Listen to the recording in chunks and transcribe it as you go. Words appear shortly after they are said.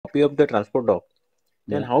copy of the transport doc,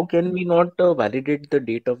 then Yeah. how can we not validate the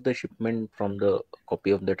date of the shipment from the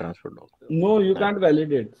copy of the transport doc? No, you That can't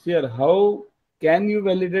validate. See here, how can you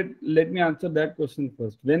validate? Let me answer that question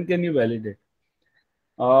first. When can you validate?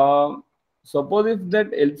 Uh, Suppose if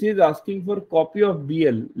that LC is asking for copy of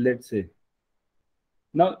BL, let's say.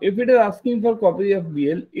 Now, if it is asking for copy of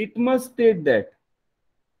BL, it must state that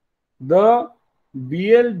the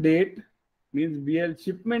BL date, means BL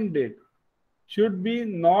shipment date, should be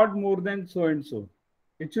not more than so and so.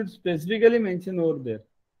 It should specifically mention over there.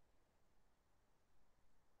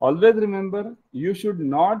 Always remember, you should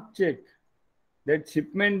not check that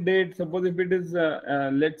shipment date. Suppose if it is,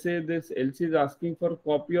 let's say this LC is asking for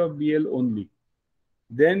copy of BL only,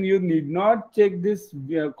 then you need not check this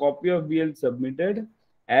copy of BL submitted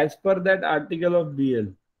as per that article of BL.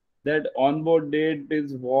 That onboard date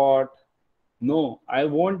is what? No, I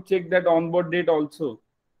won't check that onboard date also.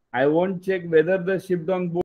 I won't check whether the shipped on board